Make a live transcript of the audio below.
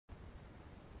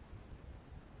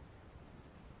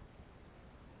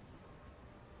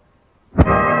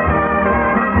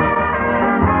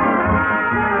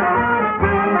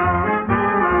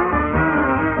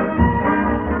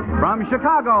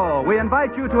Chicago, we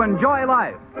invite you to enjoy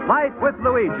life. Life with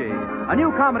Luigi, a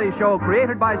new comedy show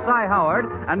created by Cy Howard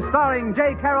and starring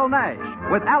J. Carrol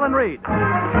Naish with Alan Reed.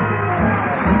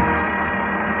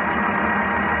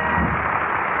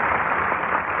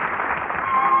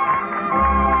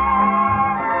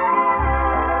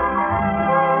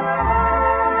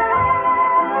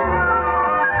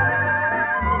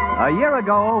 A year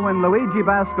ago, when Luigi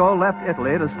Basco left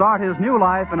Italy to start his new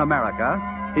life in America,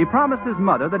 he promised his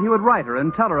mother that he would write her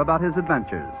and tell her about his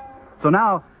adventures. So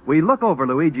now, we look over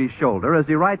Luigi's shoulder as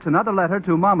he writes another letter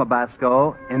to Mama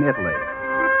Basco in Italy.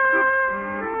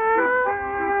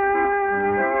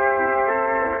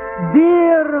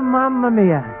 Dear Mamma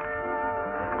Mia,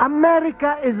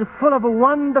 America is full of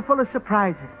wonderful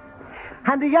surprises.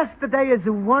 And yesterday is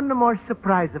one more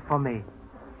surprise for me.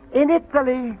 In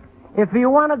Italy, if you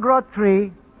want to grow a tree,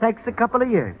 it takes a couple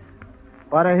of years.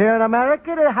 But here in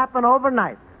America, it happen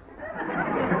overnight.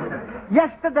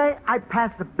 Yesterday, I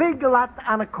passed a big lot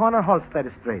on the corner of Holstead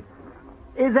Street.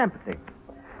 It's empty.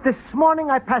 This morning,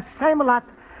 I passed the same lot,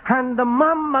 and the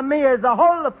Mamma Mia is a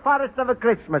whole forest of a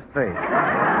Christmas tree.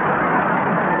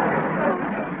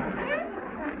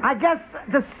 I guess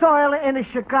the soil in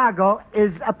Chicago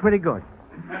is pretty good.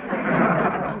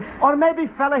 Or maybe,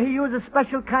 fella, he used a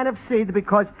special kind of seed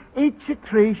because each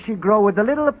tree should grow with a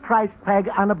little price tag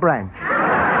on a branch.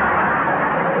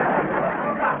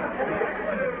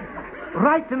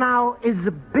 Right now is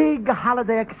a big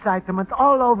holiday excitement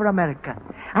all over America.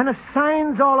 And the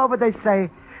signs all over, they say,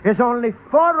 there's only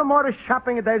 4 more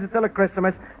shopping days until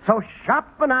Christmas, so shop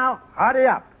now, hurry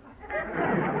up.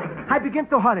 I begin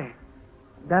to hurry.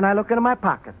 Then I look into my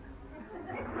pocket.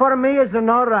 For me, it's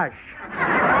no rush.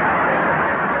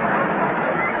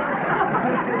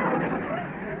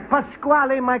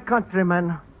 Pasquale, my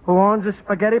countryman, who owns a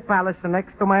spaghetti palace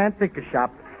next to my antique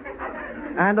shop,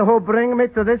 and who bring me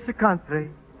to this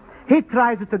country, he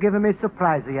tried to give me a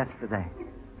surprise yesterday.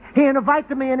 He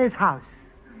invited me in his house.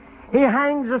 He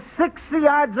hangs 6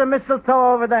 yards of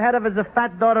mistletoe over the head of his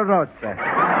fat daughter, Rosa.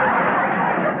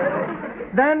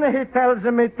 Then he tells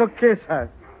me to kiss her.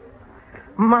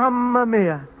 Mamma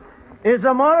mia, it's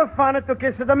more fun to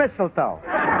kiss the mistletoe.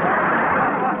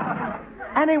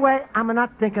 Anyway, I'm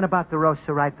not thinking about the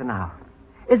Rosa right now.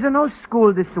 There's no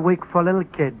school this week for little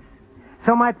kids.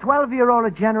 So my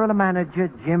 12-year-old general manager,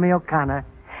 Jimmy O'Connor,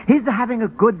 he's having a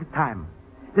good time.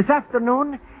 This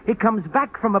afternoon, he comes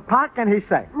back from a park and he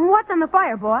says, What's on the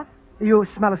fire, boss? You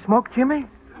smell a smoke, Jimmy?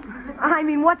 I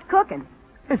mean, what's cooking?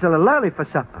 It's a little early for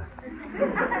supper.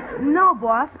 No,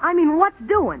 boss. I mean, what's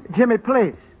doing? Jimmy,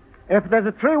 please. If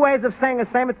there's 3 ways of saying the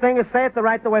same thing, say it the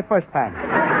right way first time.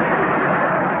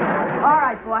 All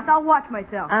right, boss. I'll watch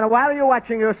myself. And while you're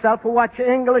watching yourself, watch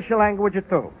English language,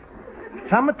 too.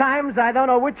 Sometimes I don't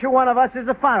know which one of us is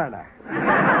a foreigner.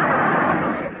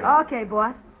 Okay,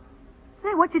 boss.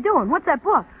 Say, what you doing? What's that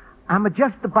book? I'm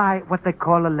just by what they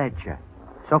call a ledger.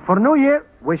 So for New Year,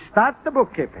 we start the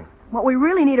bookkeeping. What we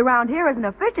really need around here is an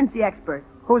efficiency expert.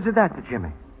 Who's that, Jimmy?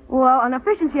 Well, an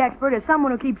efficiency expert is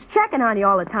someone who keeps checking on you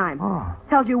all the time. Oh.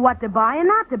 Tells you what to buy and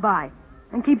not to buy.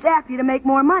 And keeps after you to make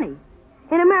more money.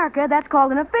 In America, that's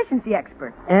called an efficiency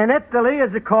expert. In Italy,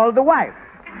 it's called the wife.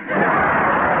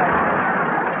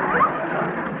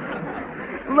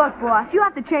 Look, boss, you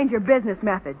have to change your business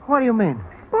method. What do you mean?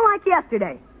 Well, like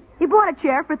yesterday. You bought a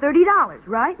chair for $30,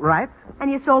 right? Right.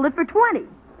 And you sold it for $20.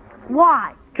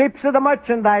 Why? Keeps the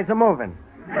merchandise moving.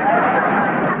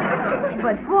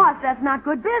 But, boss, that's not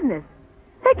good business.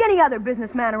 Take any other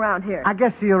businessman around here. I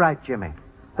guess you're right, Jimmy.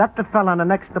 That's the fella on the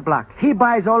next block. He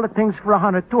buys all the things for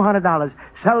 $100, $200,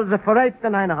 sells it for $800 to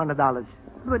 $900.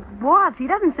 But, boss, he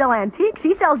doesn't sell antiques.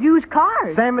 He sells used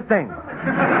cars. Same thing.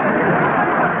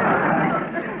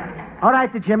 All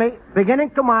right, Jimmy. Beginning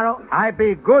tomorrow, I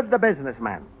be good the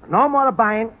businessman. No more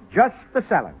buying, just the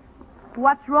selling.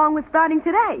 What's wrong with starting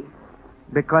today?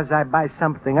 Because I buy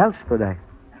something else today.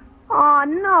 Oh,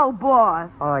 no,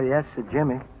 boss. Oh, yes,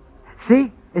 Jimmy.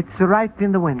 See? It's right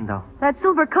in the window. That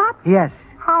silver cup? Yes.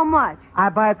 How much? I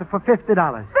buy it for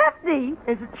 $50. 50?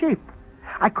 It's cheap.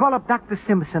 I call up Dr.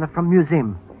 Simpson from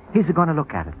museum. He's going to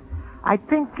look at it. I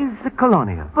think it's a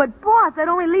colonial. But, boss, that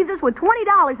only leaves us with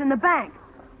 $20 in the bank.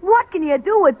 What can you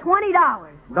do with $20?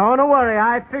 Don't worry.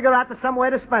 I figure out some way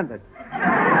to spend it.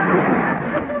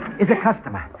 Is a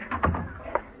customer.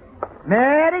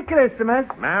 Merry Christmas.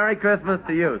 Merry Christmas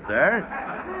to you, sir.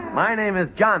 My name is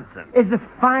Johnson. Is a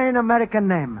fine American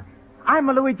name. I'm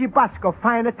a Luigi Basco,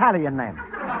 fine Italian name.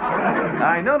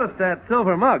 I noticed that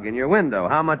silver mug in your window.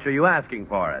 How much are you asking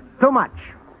for it? Too much.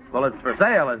 Well, it's for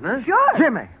sale, isn't it? Sure.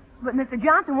 Jimmy. But Mr.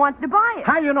 Johnson wants to buy it.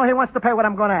 How you know he wants to pay what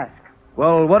I'm going to ask?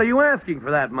 Well, what are you asking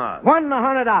for that mug?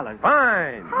 $100.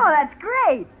 Fine. Oh, that's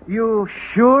great. You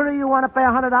sure you want to pay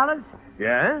 $100?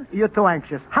 Yes? You're too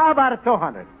anxious. How about a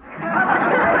 $200?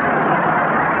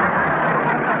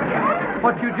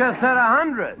 But you just said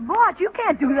 100. Boss, you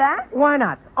can't do that. Why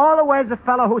not? Always a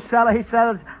fellow who he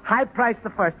sells high price the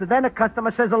first, and then the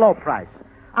customer says a low price.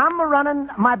 I'm running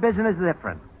my business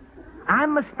different.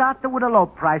 I'm a starter with a low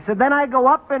price, and then I go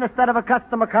up instead of a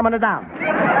customer coming down.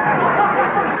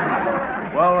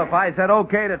 Well, if I said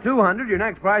okay to 200, your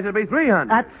next price would be 300.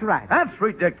 That's right. That's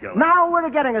ridiculous. Now we're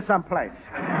getting us someplace.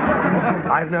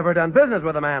 I've never done business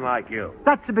with a man like you.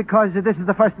 That's because this is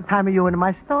the first time you in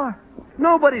my store.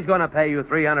 Nobody's going to pay you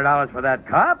 $300 for that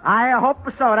cup. I hope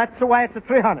so. That's why it's a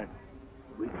 $300.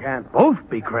 We can't both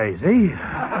be crazy.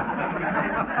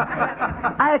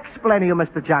 I explain to you,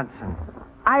 Mr. Johnson.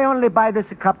 I only buy this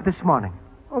cup this morning.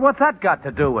 Well, what's that got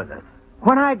to do with it?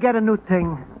 When I get a new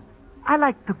thing, I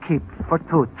like to keep for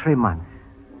 2-3 months.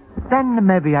 Then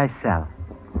maybe I sell.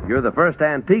 You're the first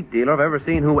antique dealer I've ever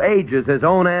seen who ages his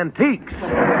own antiques.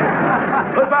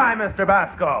 Goodbye, Mr.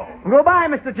 Basco. Goodbye,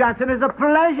 Mr. Johnson. It's a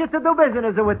pleasure to do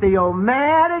business with you.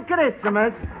 Merry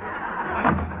Christmas.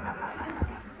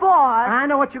 Boss. I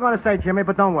know what you're going to say, Jimmy,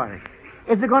 but don't worry.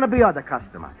 Is there going to be other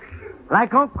customers?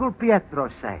 Like Uncle Pietro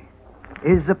say,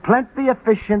 is there plenty of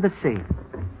fish in the sea?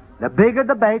 The bigger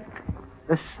the bait,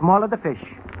 the smaller the fish.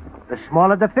 The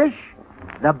smaller the fish,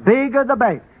 the bigger the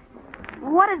bait.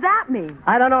 What does that mean?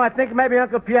 I don't know. I think maybe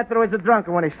Uncle Pietro is a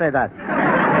drunken when he say that.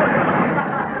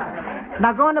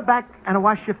 Now go in the back and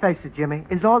wash your face, Jimmy.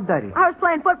 It's all dirty. I was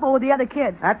playing football with the other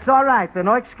kids. That's all right. There's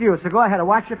no excuse. So go ahead and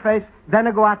wash your face, then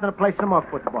go out and play some more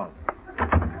football.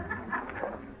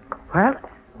 Well,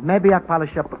 maybe I'll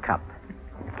polish up a cup.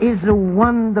 It's a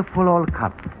wonderful old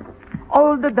cup.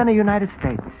 Older than the United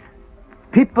States.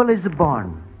 People is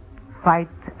born, fight,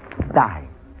 die.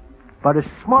 But a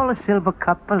smaller silver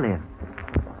cup will live.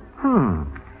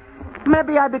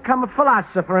 Maybe I become a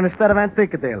philosopher instead of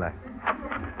antique dealer.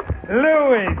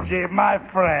 Luigi, my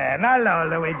friend. Hello,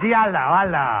 Luigi.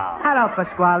 Hello. Hello,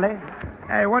 Pasquale.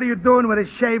 Hey, what are you doing with a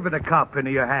shaving cup in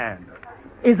your hand?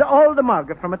 It's an old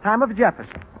mug from the time of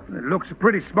Jefferson. It looks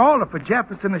pretty small for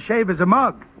Jefferson to shave as a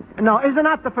mug. No, it's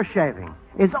not for shaving.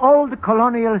 It's old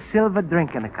colonial silver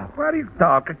drinking cup. What are you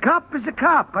talking? A cup is a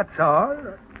cup, that's all.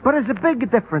 But there's a big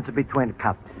difference between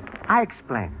cups. I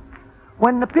explain.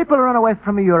 When the people run away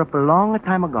from Europe a long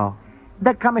time ago,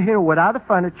 they come here without the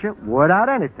furniture, without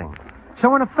anything. So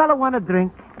when a fellow want to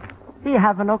drink, he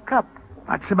have no cup.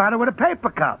 What's the matter with the paper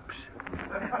cups?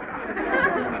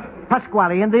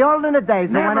 Pasquale, in the olden days...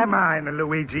 Never mind,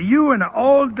 Luigi. You in the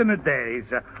olden days,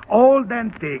 old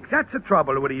antiques. That's the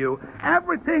trouble with you.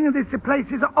 Everything in this place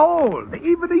is old.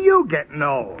 Even you getting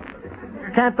old.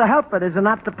 Can't help it. It's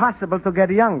not possible to get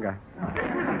younger.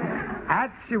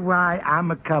 That's why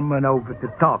I'm coming over to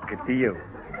talk to you.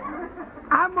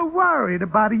 I'm worried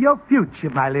about your future,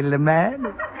 my little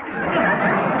man.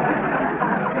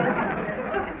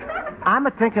 I'm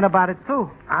thinking about it, too.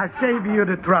 I'll save you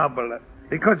the trouble.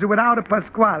 Because without a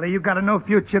Pasquale, you got no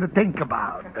future to think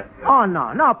about. Oh,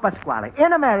 no, Pasquale.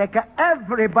 In America,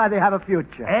 everybody have a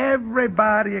future.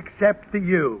 Everybody except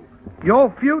you.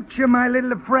 Your future, my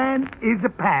little friend, is a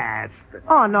past.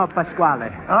 Oh, no, Pasquale.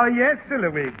 Oh, yes,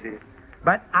 Luigi.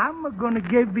 But I'm going to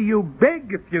give you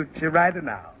big future right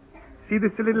now. See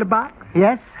this little box?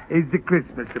 Yes? It's the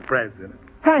Christmas present.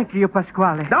 Thank you,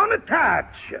 Pasquale. Don't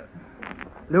touch.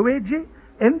 Luigi,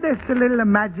 in this little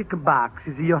magic box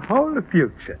is your whole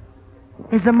future.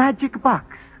 It's a magic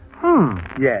box.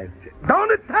 Yes. Don't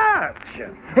touch.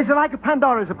 It's like a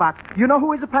Pandora's box. You know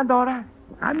who is a Pandora?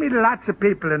 I meet lots of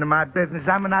people in my business.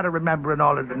 I'm not remembering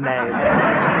all of the names.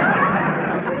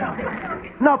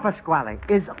 No, Pasquale.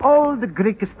 It's old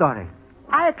Greek story.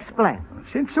 I explain.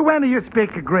 Since when do you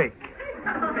speak Greek?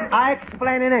 I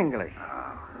explain in English.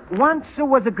 Once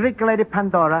was a Greek lady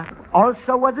Pandora,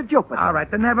 also was a Jupiter. All right,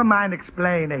 then never mind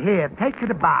explain. Here, take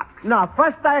the box. No,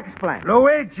 first I explain.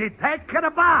 Luigi, take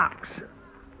the box.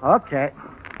 Okay.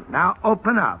 Now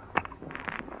open up.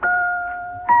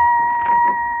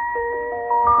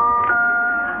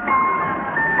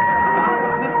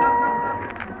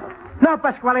 No,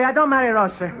 Pasquale, I don't marry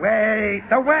Rosa. Wait.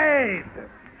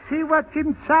 See what's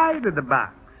inside of the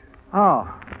box. Oh.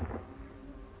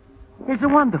 It's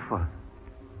wonderful.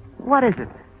 What is it?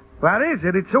 What is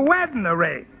it? It's a wedding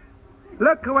ring.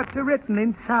 Look at what's written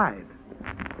inside.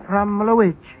 From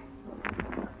Luigi.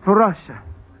 For Rosa.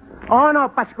 Oh, no,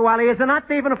 Pasquale, it's not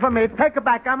even for me. Take it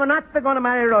back. I'm not going to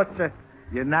marry Rosa.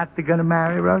 You're not going to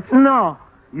marry Rosa? No.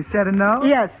 You said a no?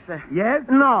 Yes. Yes?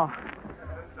 No.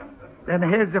 Then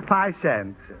here's the 5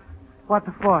 cents. What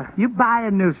for? You buy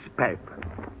a newspaper.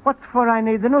 What for I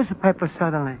need the newspaper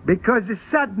suddenly? Because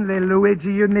suddenly,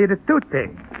 Luigi, you needed two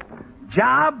things.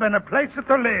 Job and a place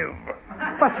to live.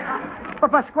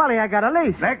 But Pasquale, I got a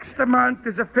lease. Next month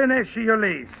is a finish of your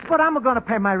lease. But I'm going to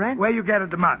pay my rent. Where you get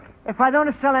the money? If I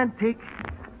don't sell antique,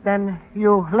 then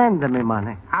you lend me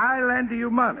money. I lend you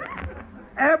money.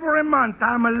 Every month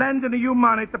I'm lending you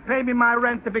money to pay me my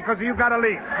rent because you got a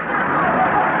lease.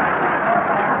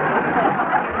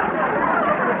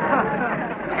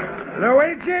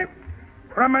 Luigi,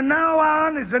 from now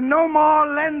on is no more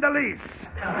lend a lease.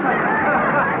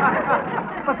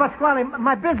 But Pasquale,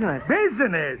 my business.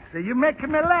 Business? You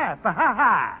making me laugh. Ha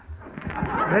ha.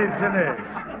 Business.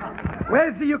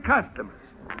 Where's your customers?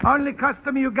 Only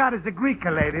customer you got is a Greek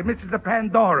lady, Mrs.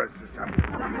 Pandora's or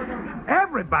something.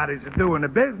 Everybody's doing a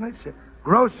business.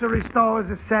 Grocery stores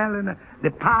are selling.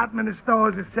 Department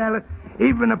stores are selling.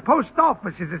 Even the post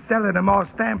office is selling more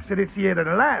stamps this year than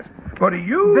the last. But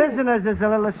you... Business is a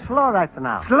little slow right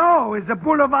now. Slow is a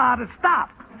boulevard to stop.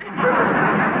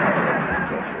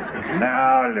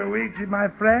 Now, Luigi, my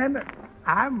friend,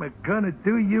 I'm going to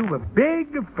do you a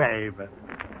big favor.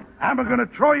 I'm going to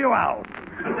throw you out.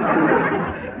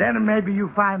 Then maybe you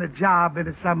find a job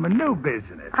in some new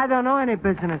business. I don't know any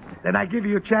business. Then I give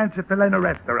you a chance to learn a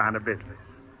restaurant business.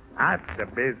 That's a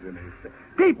business.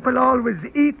 People always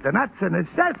eat, and that's a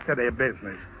necessity of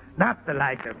business. Not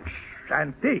like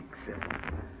antiques.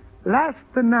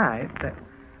 Last night,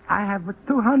 I have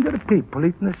 200 people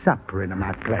eating a supper in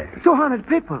my place. 200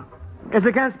 people? It's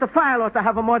against the fire law to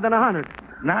have more than 100.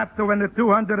 Not when the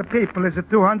 200 people is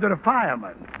 200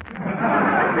 firemen.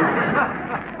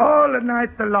 All the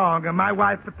night long, and my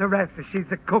wife, Teresa, she's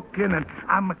cooking, and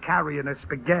I'm carrying a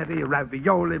spaghetti,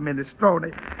 ravioli,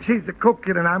 minestrone. She's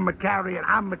cooking, and I'm carrying,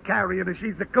 and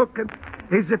she's cooking.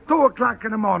 It's 2 o'clock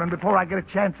in the morning before I get a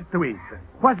chance to eat.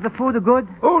 Was the food good?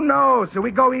 Oh, no, so we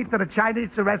go eat at a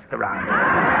Chinese restaurant.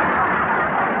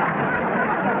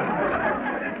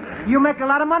 You make a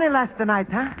lot of money last night,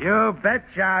 huh? You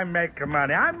betcha I make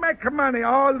money. I make money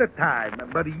all the time.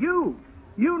 But you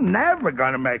never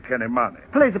gonna make any money.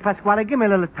 Please, Pasquale, give me a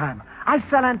little time. I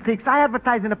sell antiques. I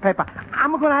advertise in the paper.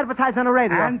 I'm going to advertise on the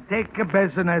radio. Antique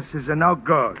business is no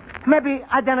good. Maybe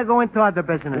I then go into other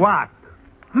business. What?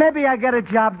 Maybe I get a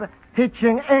job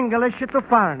teaching English to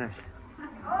foreigners.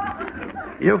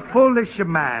 You foolish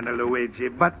man, Luigi,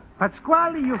 but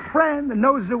Pasquale, your friend,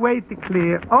 knows the way to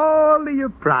clear all of your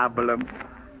problems.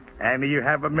 And you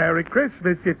have a Merry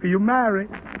Christmas if you marry.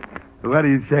 What do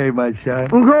you say, my son?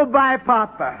 Goodbye,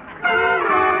 Papa.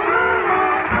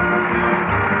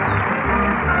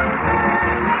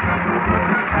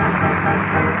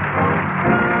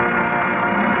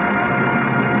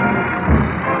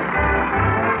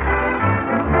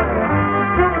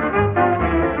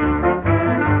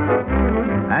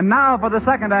 And now for the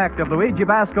second act of Luigi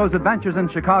Basco's adventures in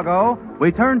Chicago,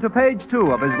 we turn to page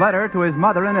 2 of his letter to his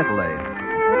mother in Italy.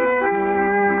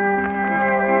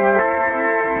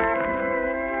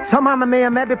 So, Mamma Mia,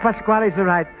 maybe Pasquale's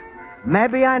right.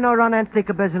 Maybe I know run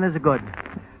antique business good.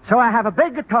 So I have a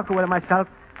big talk with myself,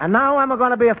 and now I'm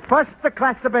going to be a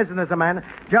first-class businessman,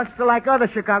 just like other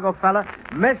Chicago fella,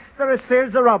 Mr.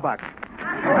 Sears Roebuck.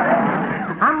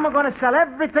 I'm going to sell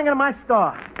everything in my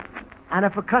store. And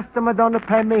if a customer don't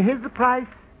pay me his price,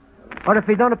 or if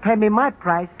he don't pay me my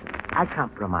price, I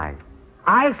compromise.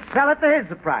 I sell it to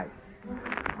his price.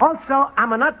 Also,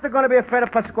 I'm not going to be afraid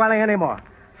of Pasquale anymore.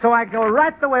 So I go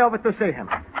right away over to see him.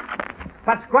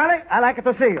 Pasquale, I like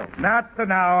to see you. Not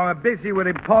now. I'm busy with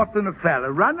important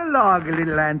fella. Run along,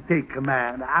 little antique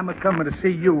man. I'm coming to see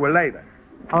you later.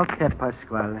 Okay,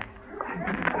 Pasquale.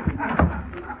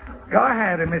 Go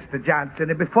ahead, Mr.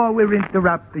 Johnson, before we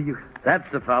interrupt you. That's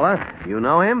the fella. You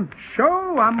know him?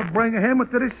 Sure, I'm bringing him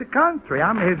to this country.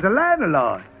 I'm his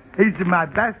landlord. He's my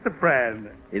best friend.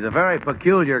 He's a very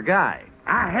peculiar guy.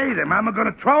 I hate him. I'm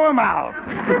going to throw him out.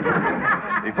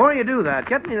 Before you do that,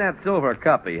 get me that silver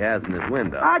cup he has in his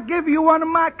window. I'll give you one of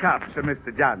my cups,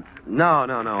 Mr. Johnson. No.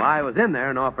 I was in there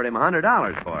and offered him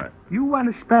 $100 for it. You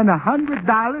want to spend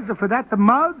 $100 for that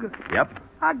mug? Yep.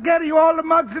 I'll get you all the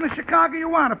mugs in Chicago you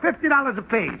want, $50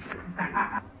 apiece.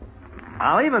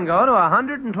 I'll even go to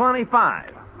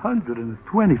 125.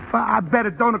 125? I bet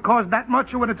it don't cost that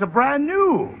much when it's a brand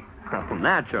new. Well,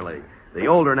 naturally. The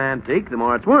older an antique, the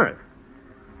more it's worth.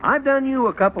 I've done you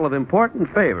a couple of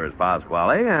important favors,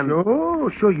 Pasquale, and...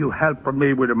 Sure, you help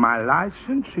me with my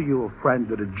license. You a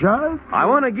friend of the judge. I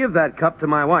want to give that cup to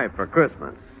my wife for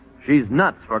Christmas. She's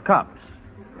nuts for cups.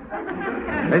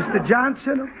 Mr.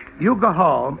 Johnson, you go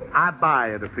home. I buy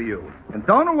it for you. And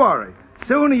don't worry.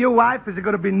 Soon your wife is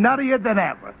going to be nuttier than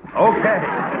ever. Okay.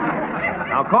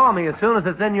 Now call me as soon as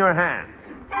it's in your hands.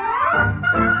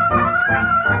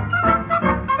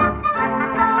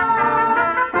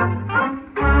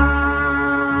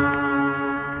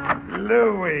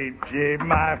 Luigi,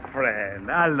 my friend.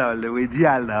 Hello, Luigi.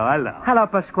 Hello. Hello,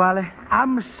 Pasquale.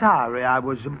 I'm sorry I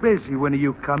was busy when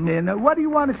you come in. What do you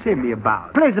want to see me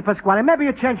about? Please, Pasquale, maybe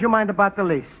you change your mind about the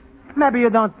lease. Maybe you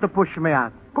don't push me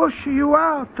out. Push you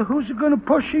out? Who's going to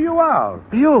push you out?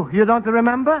 You don't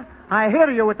remember? I hear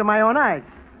you with my own eyes.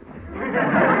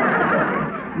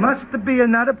 Must be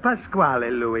another Pasquale,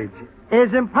 Luigi.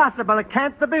 It's impossible. It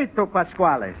can't be two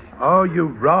Pasquales. Oh, you're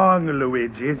wrong,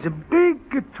 Luigi. It's a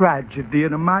big tragedy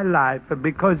in my life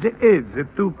because it is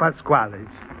two Pasquales.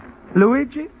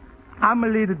 Luigi, I'm a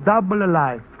lead a double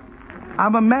life.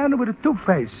 I'm a man with two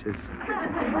faces.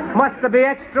 Must be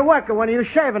extra work when you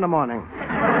shave in the morning.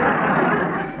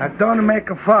 Now, don't make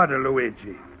a father,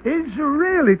 Luigi. It's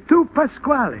really two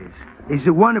Pasquales. He's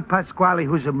the one Pasquale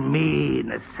who's a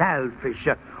mean, selfish.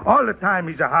 All the time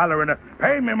he's a hollering,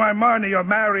 pay me my money or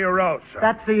marry a Rosa.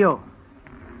 That's you.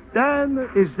 Then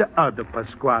is the other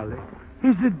Pasquale.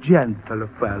 He's a gentle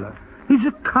fella. He's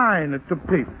a kind to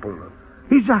people.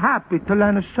 He's happy to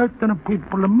lend a certain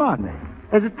people money.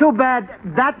 Is it too bad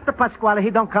that the Pasquale,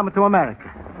 he don't come to America?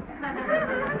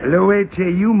 Luigi,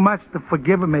 you must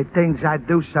forgive me things I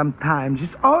do sometimes. It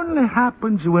only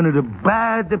happens when the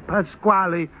bad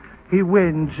Pasquale, he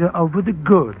wins over the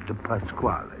good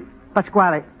Pasquale.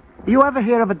 Pasquale, you ever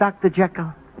hear of a Dr.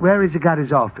 Jekyll? Where has he got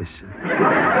his office?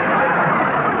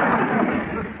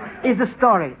 It's a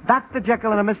story. Dr.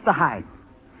 Jekyll and Mr. Hyde.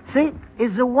 See,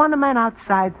 is a one man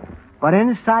outside, but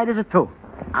inside is a two.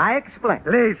 I explain.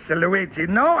 Listen, Luigi,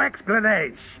 no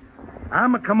explanation.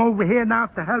 I'm going to come over here now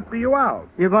to help you out.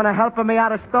 You going to help me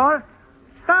out of store?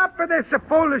 Stop with this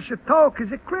foolish talk.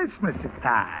 It's Christmas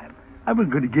time. I'm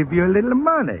going to give you a little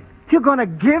money. You're going to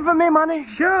give me money?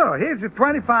 Sure. Here's the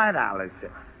 $25.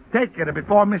 Take it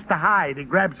before Mr. Hyde, he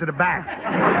grabs it back.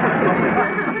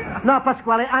 No,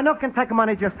 Pasquale, I no can take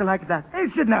money just like that.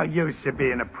 It's no use of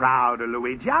being proud,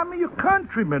 Luigi. I'm your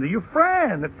countryman, your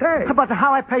friend. Take. But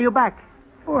how I pay you back?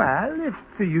 Well, if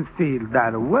you feel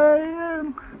that way,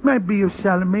 maybe you're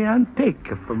selling me antique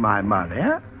for my money,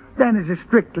 huh? Then it's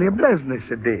strictly a business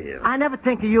deal. I never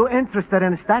think you interested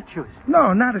in statues.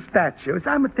 No, not a statues.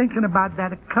 I'm thinking about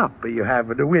that cup you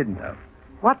have at the window.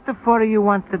 What for you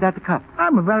want that cup?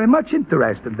 I'm very much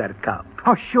interested in that cup.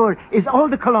 Oh, sure. It's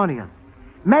old colonial.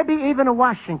 Maybe even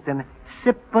Washington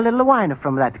sip a little wine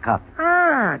from that cup.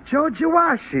 Ah, George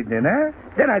Washington, eh?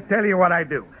 Then I tell you what I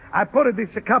do. I put this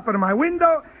cup in my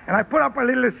window, and I put up a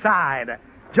little sign.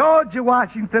 George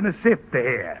Washington sipped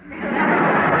here.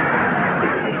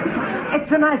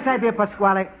 It's a nice idea,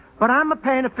 Pasquale, but I'm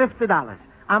paying $50.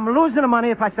 I'm losing the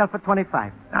money if I sell for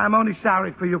 $25. I'm only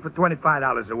sorry for you for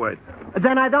 $25 a word.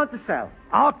 Then I don't sell.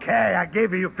 Okay, I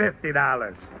give you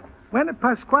 $50. When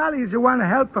Pasquale is you want to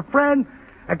help a friend,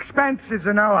 expenses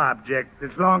are no object,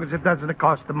 as long as it doesn't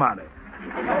cost the money.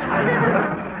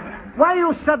 Why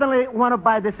you suddenly want to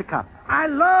buy this cup? I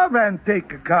love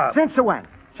antique cups. Since when?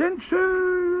 Since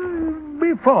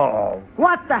before.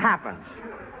 What happens?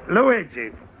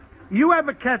 Luigi, you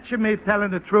ever catch me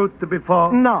telling the truth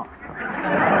before? No.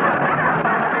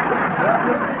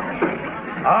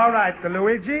 All right,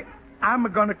 Luigi,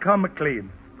 I'm going to come clean.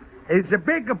 He's a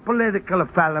big political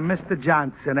fella, Mr.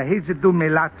 Johnson. He's do me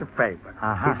lots of favors.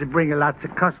 Uh-huh. He's bringing lots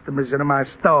of customers into my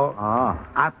store. Oh.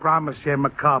 I promise him a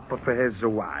cup for his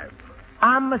wife.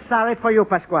 I'm sorry for you,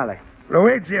 Pasquale.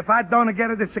 Luigi, if I don't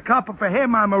get this cup for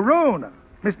him, I'm a ruiner.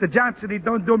 Mr. Johnson, he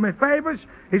don't do me favors.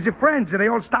 His friends, they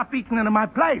all stop eating in my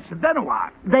place. And then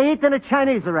what? They eat in a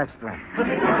Chinese restaurant.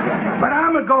 But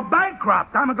I'm going to go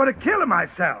bankrupt. I'm going to kill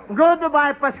myself.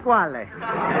 Goodbye, Pasquale.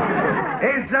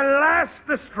 It's the last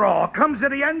straw. Comes at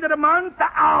the end of the month,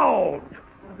 out.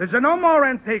 There's no more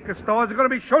antique stores. There's going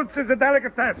to be Schultz's a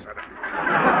delicatessen.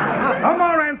 No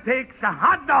more antiques,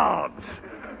 hot dogs.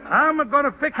 I'm going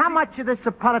to fix... How much is this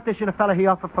politician fella he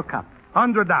offer for cup?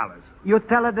 $100. You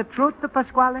tell her the truth,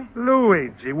 Pasquale?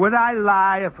 Luigi, would I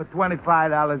lie for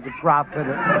 $25 a profit?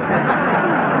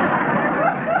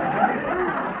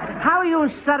 How you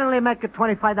suddenly make a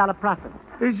 $25 profit?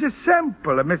 It's just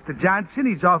simple. Mr. Johnson,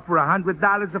 he's offering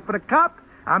 $100 for the cup.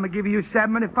 I'm going to give you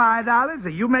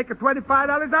 $75. You make a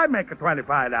 $25, I make a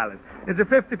 $25. It's a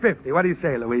 50-50. What do you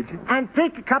say, Luigi?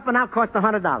 Antique cup and now cost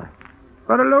 $100.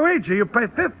 But, Luigi, you pay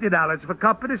 $50 for a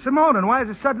cup this morning. Why is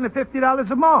it suddenly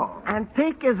 $50 more?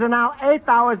 Antique is now 8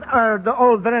 hours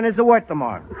older and is worth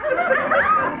more.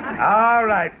 All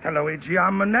right, Luigi,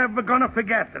 I'm never going to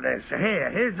forget this.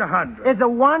 Here's $100. It's a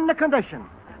one condition.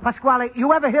 Pasquale,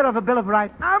 you ever hear of a Bill of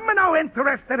Rights? I'm no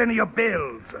interested in your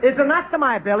bills. It's not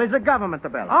my bill. It's a government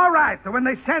bill. All right, so when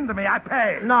they send me, I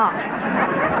pay. No.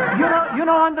 You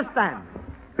don't understand.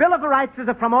 Bill of Rights is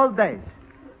from old days.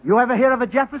 You ever hear of a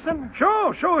Jefferson?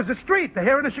 Sure. It's a street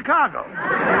here in Chicago.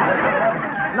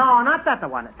 No, not that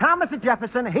one. Thomas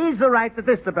Jefferson, he's the right to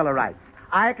this, the Bill of Rights.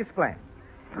 I explain.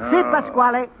 See,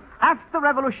 Pasquale, after the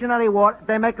Revolutionary War,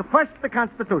 they make first the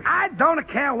Constitution. I don't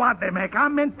care what they make.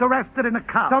 I'm interested in a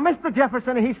cup. So Mr.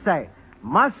 Jefferson, he say,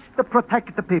 must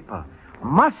protect the people.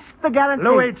 Must guarantee...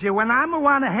 Luigi, when I'm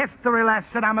want a history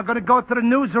lesson, I'm going to go to the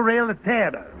newsreel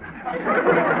theater.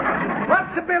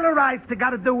 What's the Bill of Rights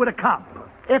got to do with a cup?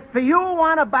 If you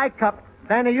want to buy cup,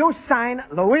 then you sign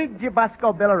Luigi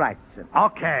Basco Bill of Rights.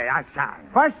 Okay, I sign.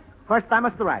 First I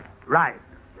must write. Right.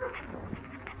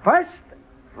 First,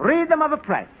 freedom of the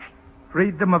press.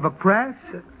 Freedom of the press?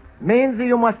 Means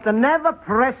you must never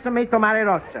press me to marry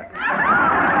Rosa.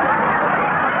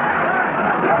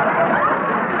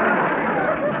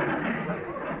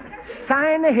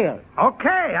 Sign here.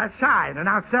 Okay, I sign, and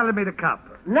I'll sell me the cup.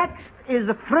 Next is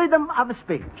freedom of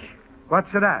speech.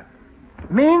 What's that?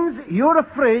 Means you're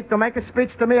free to make a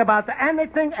speech to me about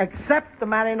anything except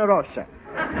marrying Rosa.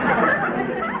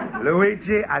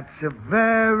 Luigi, that's a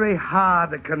very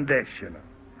hard condition.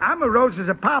 I'm a Rosa's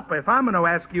a papa. If I'm going to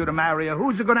ask you to marry her,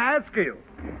 who's going to ask you?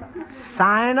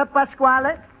 Sign up,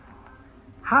 Pasquale.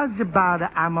 How's about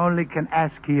I'm only can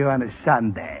ask you on a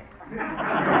Sunday?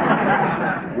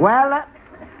 Well,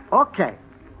 okay.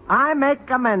 I make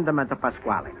amendment,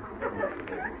 Pasquale.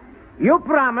 You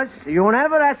promise you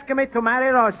never ask me to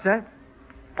marry Rosa,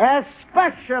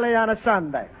 especially on a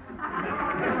Sunday.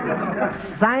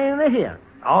 Sign here.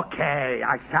 Okay,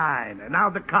 I sign. And now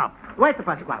the cup. Wait,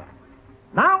 Pasquale.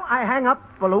 Now I hang up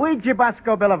for Luigi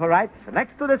Basco Bill of Rights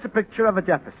next to this picture of a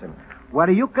Jefferson, where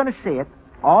you can see it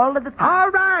all the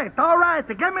time. All right.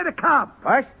 Give me the cup.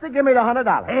 First, give me the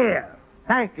 $100. Here.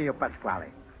 Thank you,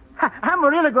 Pasquale. I'm a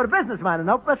really good businessman, you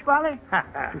know, Pasquale?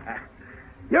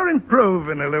 You're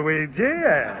improving, Luigi.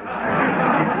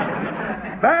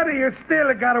 But you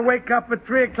still got to wake up at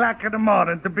 3 o'clock in the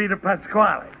morning to be the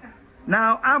Pasquale.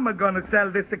 Now, I'm going to sell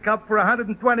this a cup for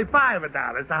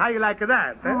 $125. So how you like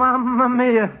that? Huh? Mamma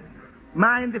mia.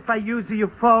 Mind if I use your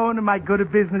phone, my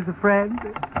good business friend?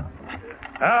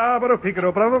 Hello,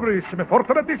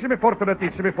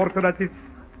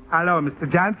 Mr.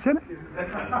 Johnson.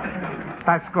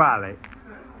 Pasquale,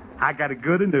 I got a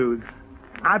good news.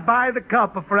 I buy the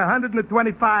cup for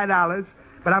 $125,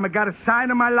 but I'm got to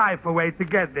sign my life away to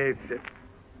get this.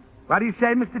 What do you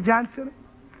say, Mr. Johnson?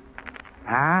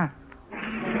 Huh?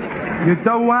 You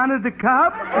don't want the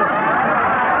cup?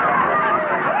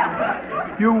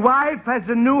 Your wife has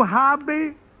a new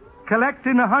hobby?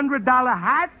 Collecting $100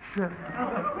 hats?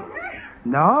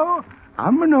 No?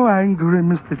 I'm no angry,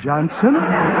 Mr. Johnson.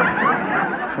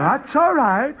 That's all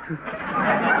right.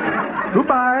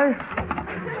 Goodbye.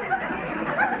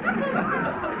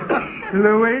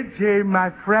 Luigi, my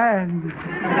friend.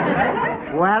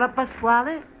 Well,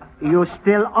 Pasquale, you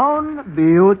still own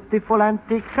beautiful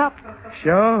antique cup?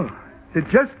 Sure.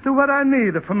 It's just what I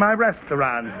need for my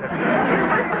restaurant.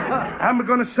 I'm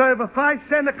going to serve a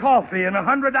 5-cent coffee in a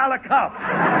 $100 cup.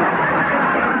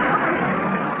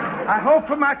 I hope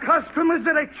for my customers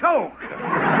that they choke.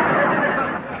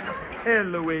 Here,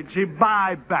 Luigi,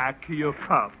 buy back your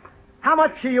cup. How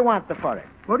much do you want for it?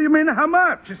 What do you mean, how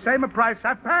much? The same price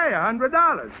I pay,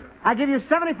 $100. I give you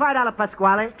 $75,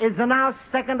 Pasquale. Is now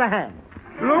second hand.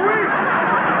 Luigi!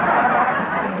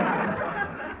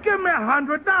 Give me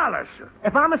 $100.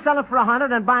 If I'm selling for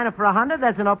 $100 and buying it for $100,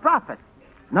 there's no profit.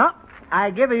 No, I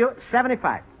give you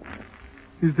 $75.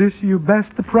 Is this your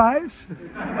best price?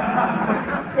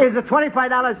 Is it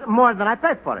 $25 more than I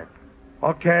paid for it?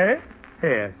 Okay.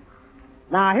 Here.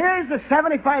 Now, here's the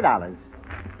 $75.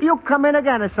 You come in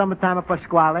again at some time,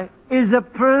 Pasquale. It's a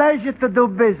pleasure to do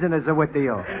business with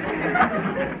you.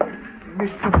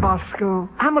 Mr. Basco?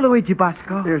 I'm Luigi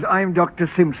Basco. Yes, I'm Dr.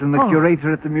 Simpson, the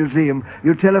curator at the museum.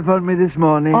 You telephoned me this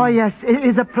morning. Oh, yes. It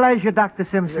is a pleasure, Dr.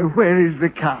 Simpson. Where is the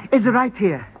cup? It's right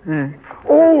here.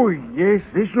 Oh, yes,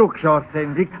 this looks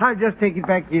authentic. I'll just take it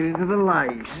back here into the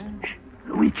light.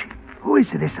 Luigi, who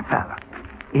is this fella?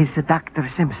 It's Dr.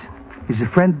 Simpson. Is a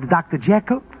friend of Dr.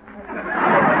 Jekyll?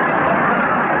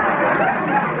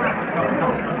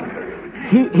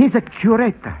 He's a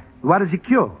curator. What does he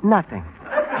cure? Nothing.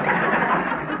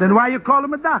 Then why you call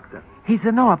him a doctor? He's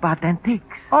a know about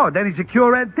antiques. Oh, then he's a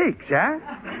cure antiques, huh?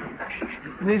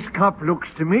 This cup looks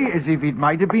to me as if it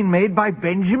might have been made by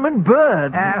Benjamin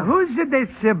Bird. Who's this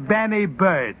Benny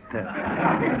Bird?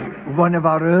 One of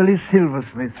our early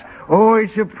silversmiths. Oh,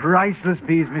 it's a priceless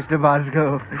piece, Mr.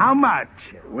 Basco. How much?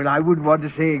 Well, I wouldn't want to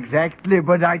say exactly,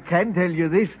 but I can tell you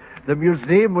this. The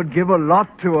museum would give a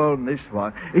lot to own this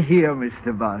one. Here,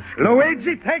 Mr. Basco.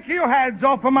 Luigi, take your hands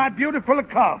off of my beautiful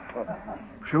cup.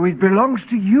 So it belongs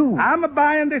to you. I'm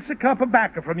buying this cup of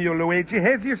bacca from you, Luigi.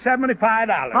 Here's your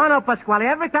 $75. Oh, no, Pasquale.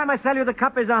 Every time I sell you the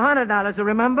cup is $100,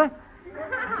 remember?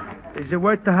 Is it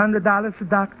worth the $100,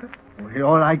 Doctor? Well,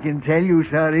 all I can tell you,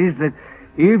 sir, is that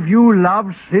if you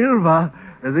love silver,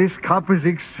 this cup is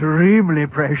extremely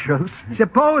precious.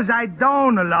 Suppose I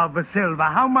don't love silver.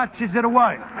 How much is it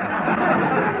worth?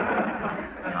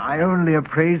 I only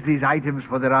appraise these items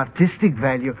for their artistic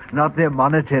value, not their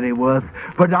monetary worth.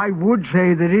 But I would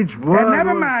say that it's worth...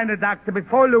 never mind, Doctor,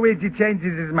 before Luigi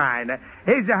changes his mind.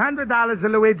 Here's $100,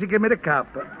 Luigi. Give me the cup.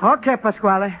 Okay,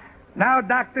 Pasquale. Now,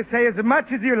 Doctor, say as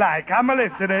much as you like. I'm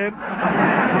listening.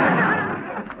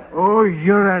 Oh,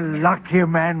 you're a lucky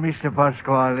man, Mr.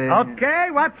 Pasquale. Okay,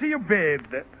 what's your bid?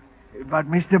 But,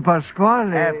 Mr.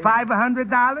 Pasquale...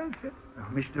 $500?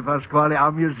 Mr. Pasquale,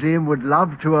 our museum would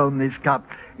love to own this cup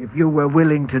if you were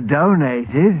willing to donate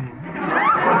it.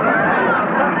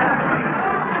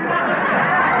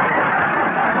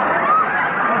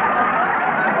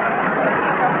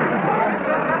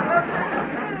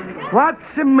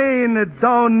 What's it mean,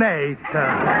 donate?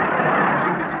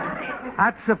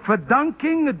 That's for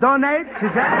dunking, donates,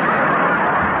 is that?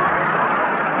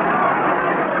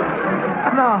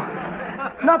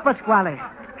 No, Pasquale.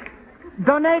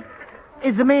 Donate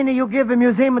is the meaning you give the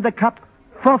museum the cup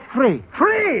for free.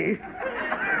 Free?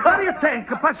 What do you think?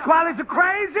 Pasquale's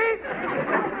crazy?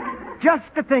 Just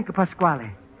to think,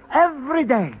 Pasquale. Every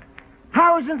day,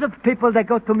 thousands of people that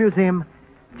go to museum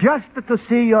just to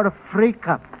see your free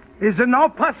cup. Is there no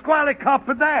Pasquale cup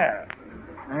there?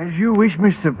 As you wish,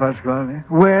 Mr. Pasquale.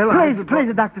 Well,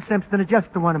 Please, Dr. Simpson,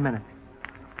 just 1 minute.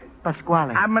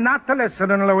 Pasquale. I'm not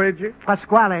listening, Luigi.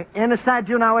 Pasquale, inside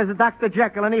you now is Dr.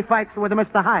 Jekyll, and he fights with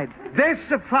Mr. Hyde. This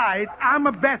fight, I'm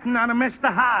betting on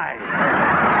Mr. Hyde.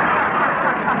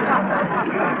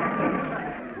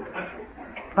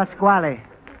 Pasquale,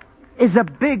 is a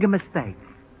big mistake.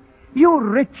 You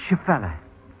rich fella,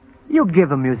 you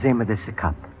give a museum this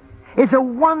cup. It's a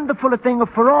wonderful thing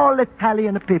for all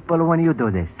Italian people when you do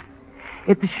this.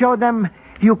 It show them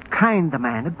you kind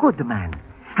man, a good man.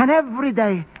 And every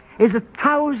day is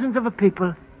thousands of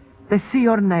people that see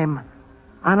your name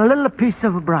on a little piece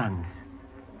of bronze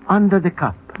under the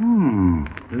cup.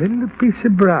 Little piece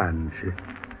of bronze.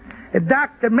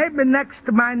 Doctor, maybe next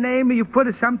to my name you put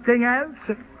something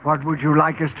else? What would you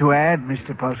like us to add,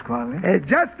 Mr. Pasquale?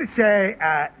 Just to say,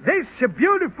 this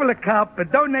beautiful cup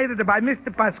donated by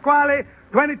Mr. Pasquale,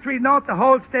 23 North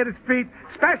Holstead Street,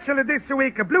 specially this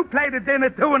week, a blue plated dinner,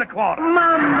 $2.25.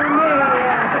 Mamma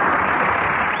mia!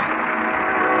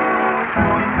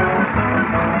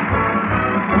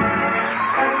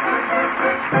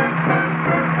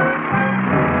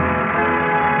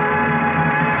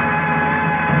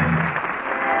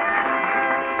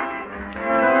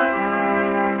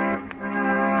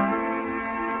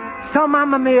 So,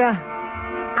 Mamma Mia,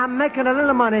 I'm making a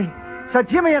little money. So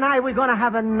Jimmy and we're going to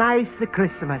have a nice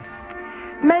Christmas.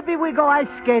 Maybe we go ice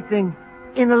skating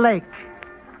in the lake.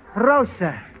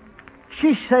 Rosa,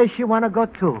 she says she want to go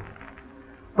too.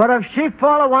 But if she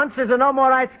fall once, there's no more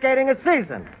ice skating a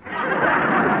season.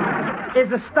 Is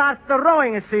to start the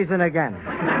rowing a season again.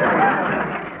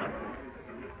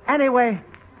 Anyway,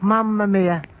 Mamma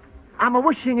Mia, I'm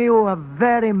wishing you a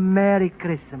very Merry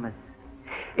Christmas.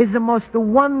 It's the most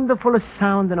wonderful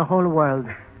sound in the whole world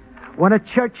when a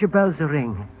church bells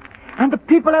ring. And the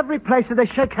people every place, they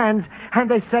shake hands and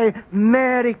they say,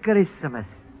 Merry Christmas.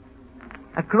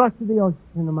 Across the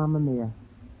ocean, Mamma Mia,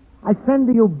 I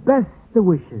send you best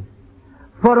wishes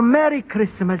for Merry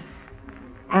Christmas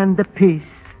and the peace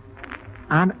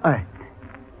on earth.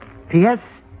 P.S.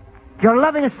 Your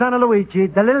loving son, Luigi,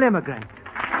 the little immigrant.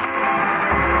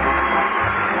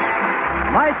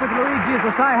 Life with Luigi is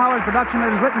a Cy Howard production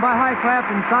that is written by Highcraft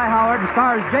and Cy Howard and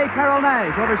stars J. Carrol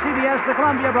Naish over CBS, the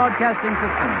Columbia Broadcasting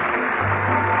System.